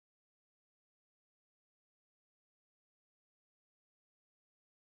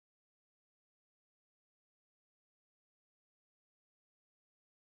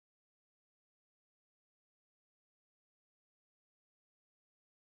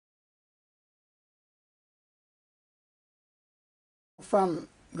From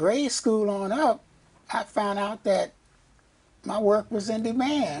grade school on up, I found out that my work was in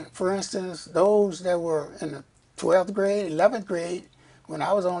demand. For instance, those that were in the 12th grade, 11th grade, when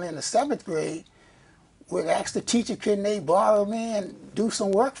I was only in the 7th grade, would ask the teacher, couldn't they borrow me and do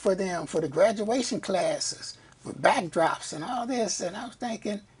some work for them for the graduation classes, with backdrops and all this. And I was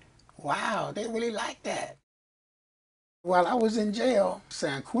thinking, wow, they really like that. While I was in jail,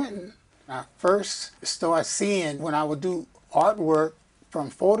 San Quentin, I first started seeing when I would do artwork from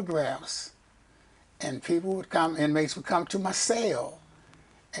photographs, and people would come, inmates would come to my cell,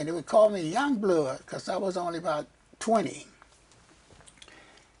 and they would call me young blood because I was only about 20.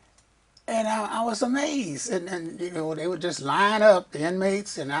 And I was amazed, and you know, they would just line up, the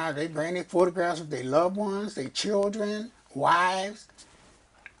inmates, and they bring their photographs of their loved ones, their children, wives,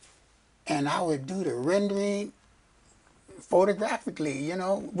 and I would do the rendering photographically, you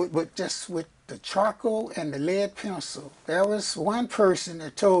know, just with the charcoal and the lead pencil. There was one person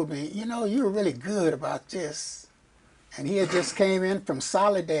that told me, you know, you're really good about this. And he had just came in from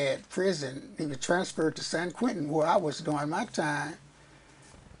Soledad prison. He was transferred to San Quentin, where I was doing my time.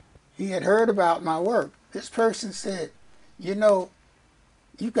 He had heard about my work. This person said, you know,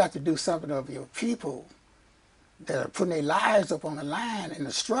 you got to do something of your people that are putting their lives up on the line in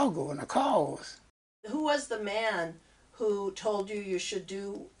the struggle and the cause. Who was the man who told you you should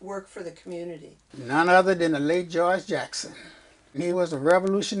do work for the community? None other than the late George Jackson. He was a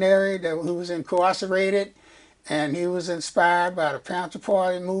revolutionary who was incarcerated, and he was inspired by the Panther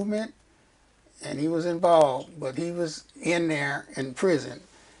Party movement, and he was involved, but he was in there in prison.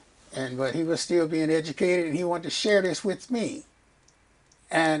 But he was still being educated, and he wanted to share this with me.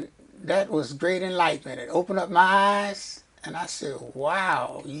 And that was great enlightenment. It opened up my eyes, and I said,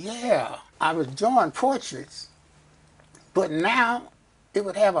 wow, yeah. I was drawing portraits, but now it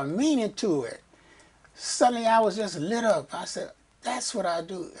would have a meaning to it. Suddenly I was just lit up. I said, that's what I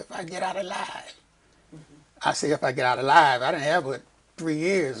do if I get out alive. I say if I get out alive. I didn't have but 3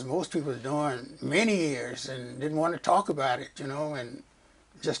 years. Most people were doing many years and didn't want to talk about it, you know, and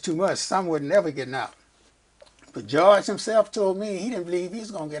just too much. Some were never getting out. But George himself told me he didn't believe he was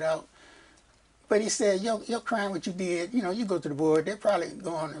going to get out. But he said, your crime, what you did, you know, you go to the board, they're probably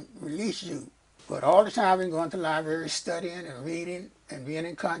going to release you. But all the time I've been going to the library, studying and reading and being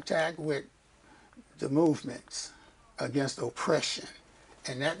in contact with the movements against oppression.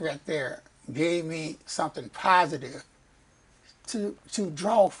 And that right there gave me something positive to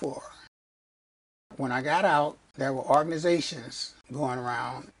draw for. When I got out, there were organizations going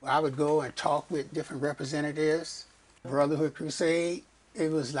around. I would go and talk with different representatives. Brotherhood Crusade,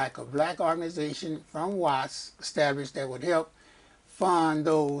 it was like a black organization from Watts established that would help fund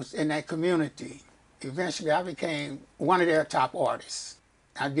those in that community. Eventually I became one of their top artists.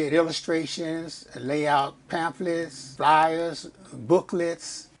 I did illustrations, lay out pamphlets, flyers,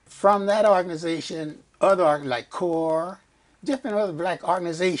 booklets. From that organization, other like CORE, different other black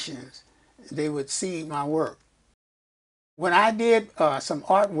organizations, they would see my work. When I did some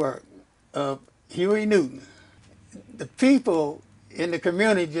artwork of Huey Newton, the people in the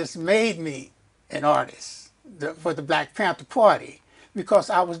community just made me an artist for the Black Panther Party, because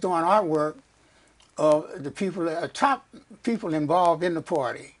I was doing artwork of the people, top people involved in the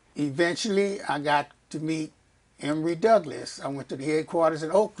party. Eventually, I got to meet Emory Douglas. I went to the headquarters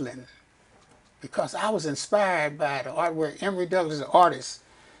in Oakland because I was inspired by the artwork. Emory Douglas is an artist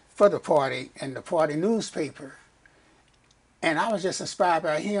for the party and the party newspaper. And I was just inspired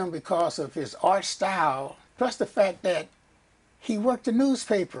by him because of his art style, plus the fact that he worked the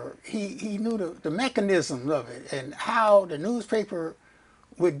newspaper. He knew the mechanism of it and how the newspaper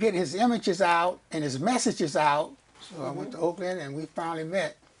would get his images out and his messages out. So I went to Oakland and we finally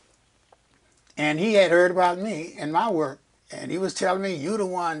met. And he had heard about me and my work. And he was telling me, you the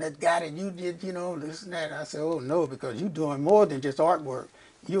one that got it, you did, you know, this and that. I said, oh no, because you're doing more than just artwork.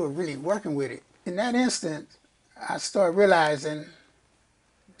 You were really working with it. In that instant, I started realizing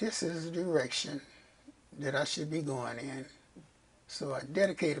this is the direction that I should be going in. So I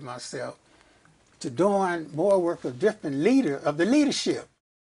dedicated myself to doing more work with different of the leadership.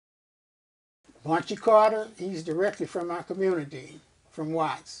 Bunchy Carter, he's directly from my community, from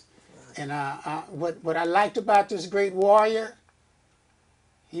Watts. And what I liked about this great warrior,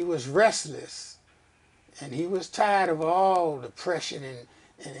 he was restless. And he was tired of all the oppression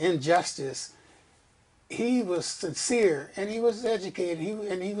and injustice. He was sincere and he was educated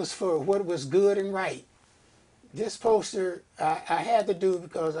and he was for what was good and right. This poster I had to do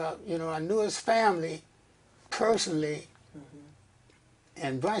because I knew his family personally,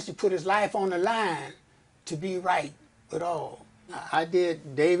 and Bunchy put his life on the line to be right with all. I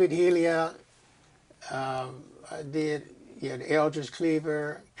did David Hillier, I did You had Eldridge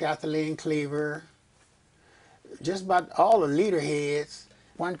Cleaver, Kathleen Cleaver, just about all the leader heads.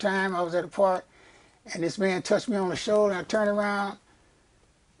 One time I was at a park and this man touched me on the shoulder and I turned around.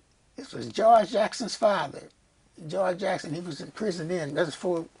 This was George Jackson's father. George Jackson, he was in prison then. That's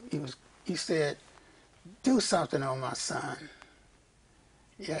before he said, do something on my son.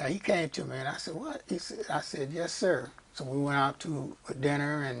 Yeah, he came to me and I said, what? I said, yes, sir. So we went out to a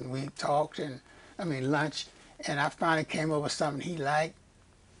dinner and we talked lunch, and I finally came up with something he liked,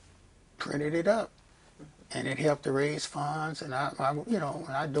 printed it up, and it helped to raise funds, and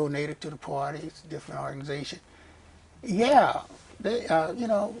I donated to the parties, different organizations. Yeah, they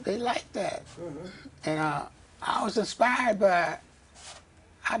liked that. Mm-hmm. And I was inspired by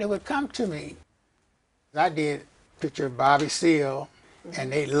how they would come to me. I did a picture of Bobby Seale,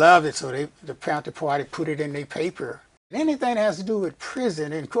 and they loved it, so the Panther Party put it in their paper. Anything that has to do with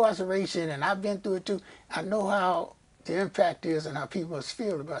prison, incarceration, and I've been through it too, I know how the impact is and how people must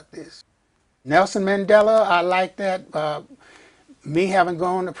feel about this. Nelson Mandela, I like that. Me having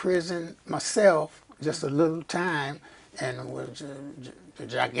gone to prison myself, just a little time, and was the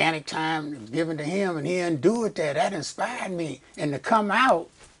gigantic time given to him, and he endured that. That inspired me. And to come out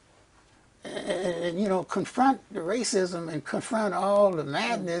and confront the racism and confront all the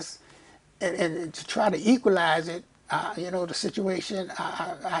madness and to try to equalize it, the situation,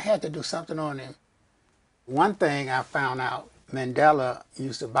 I had to do something on him. One thing I found out, Mandela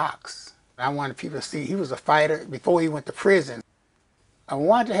used to box. I wanted people to see he was a fighter before he went to prison. I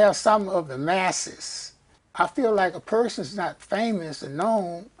wanted to have some of the masses. I feel like a person's not famous and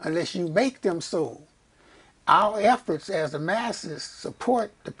known unless you make them so. Our efforts as the masses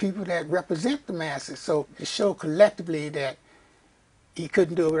support the people that represent the masses. So to show collectively that he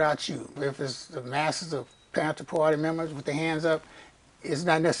couldn't do it without you. If it's the masses of Panther Party members with their hands up, it's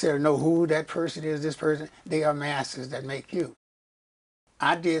not necessary to know who that person is, this person. They are masses that make you.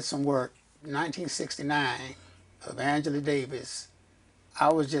 I did some work in 1969 of Angela Davis.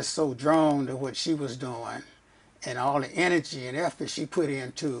 I was just so drawn to what she was doing and all the energy and effort she put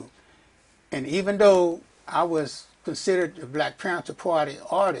into. And even though I was considered a Black Panther Party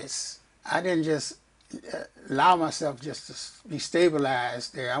artist, I didn't just allow myself just to be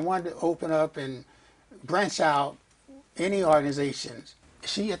stabilized there. I wanted to open up and branch out any organizations.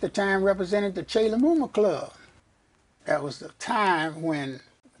 She at the time represented the Che Lumumba Club. That was the time when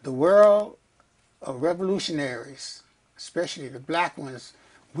the world of revolutionaries, especially the black ones,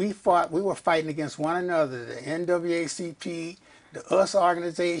 we were fighting against one another, the NAACP, the US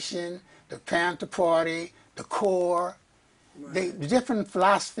organization, the Panther Party, the Corps, the different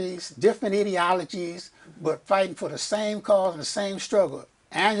philosophies, different ideologies, but fighting for the same cause and the same struggle.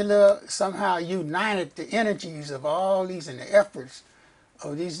 Angela somehow united the energies of all these and the efforts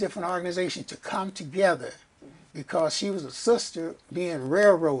of these different organizations to come together because she was a sister being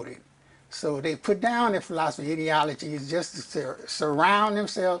railroaded. So they put down their philosophy ideologies just to surround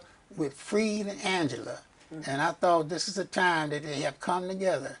themselves with Freed and Angela. And I thought this is a time that they have come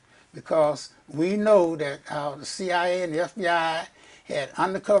together because we know that how the CIA and the FBI had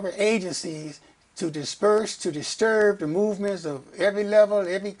undercover agencies to disperse, to disturb the movements of every level,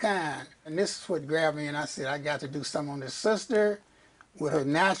 every kind. And this is what grabbed me, and I said, I got to do something on this sister with her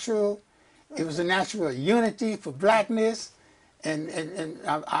natural. It was a natural unity for blackness, and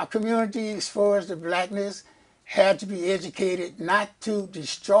our community, as far as the blackness, had to be educated not to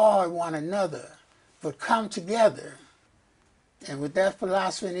destroy one another, but come together. And with that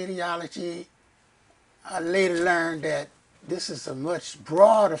philosophy and ideology, I later learned that this is a much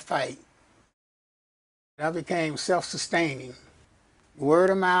broader fight. I became self-sustaining.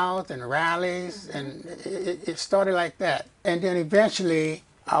 Word of mouth and rallies, and it started like that. And then eventually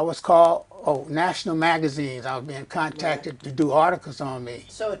I was called national magazines. I was being contacted to do articles on me.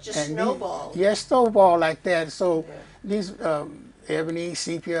 So it just snowballed. Snowballed like that. So these Ebony,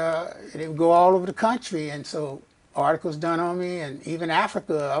 Sepia, they would go all over the country, and so articles done on me. And even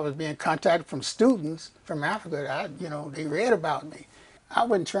Africa, I was being contacted from students from Africa. They read about me. I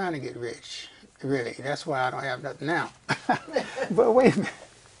wasn't trying to get rich, really. That's why I don't have nothing now. But wait a minute.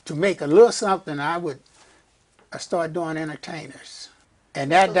 To make a little something, I started doing entertainers. And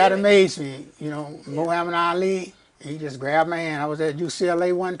that amazed me. Muhammad Ali, he just grabbed my hand. I was at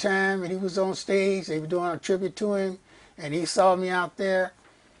UCLA one time, and he was on stage. They were doing a tribute to him, and he saw me out there,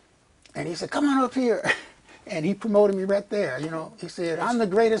 and he said, come on up here. And he promoted me right there. He said, I'm the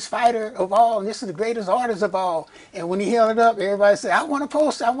greatest fighter of all, and this is the greatest artist of all. And when he held it up, everybody said, I want a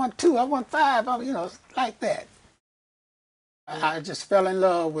poster, I want 2, I want 5, like that. I just fell in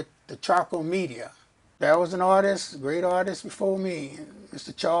love with the charcoal media. There was an artist, a great artist before me,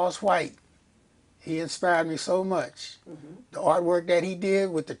 Mr. Charles White. He inspired me so much. The artwork that he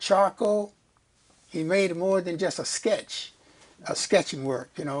did with the charcoal, he made it more than just a sketch, a sketching work.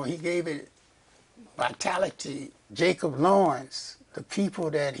 You know, he gave it vitality. Jacob Lawrence, the people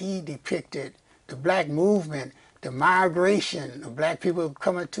that he depicted, the black movement, the migration of black people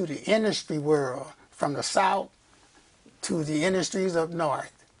coming to the industry world from the South to the industries up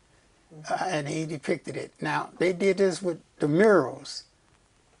north. And he depicted it. Now, they did this with the murals.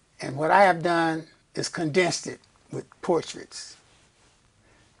 And what I have done is condensed it with portraits.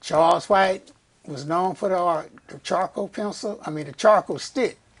 Charles White was known for the art, the charcoal pencil, the charcoal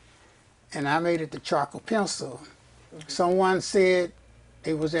stick. And I made it the charcoal pencil. Someone said,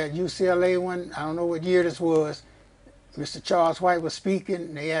 it was at UCLA one, I don't know what year this was, Mr. Charles White was speaking,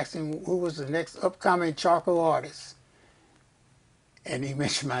 and they asked him who was the next upcoming charcoal artist. And he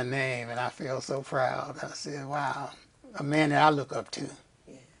mentioned my name, and I feel so proud. I said, wow, a man that I look up to.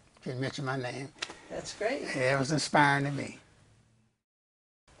 Yeah. He mentioned my name. That's great. Yeah, it was inspiring to me.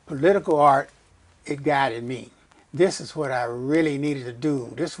 Political art, it guided me. This is what I really needed to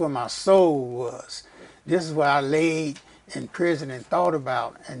do. This is where my soul was. This is what I laid in prison and thought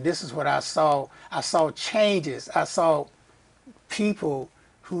about. And this is what I saw. I saw changes. I saw people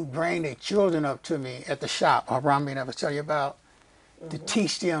who bring their children up to me at the shop, around me, and I was telling you about, to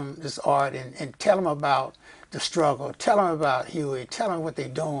teach them this art and tell them about the struggle, tell them about Huey, tell them what they're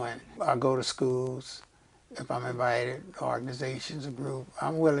doing. I go to schools, if I'm invited, organizations, a group,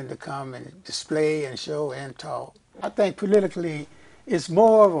 I'm willing to come and display and show and talk. I think politically it's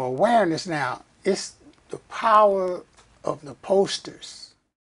more of an awareness now. It's the power of the posters.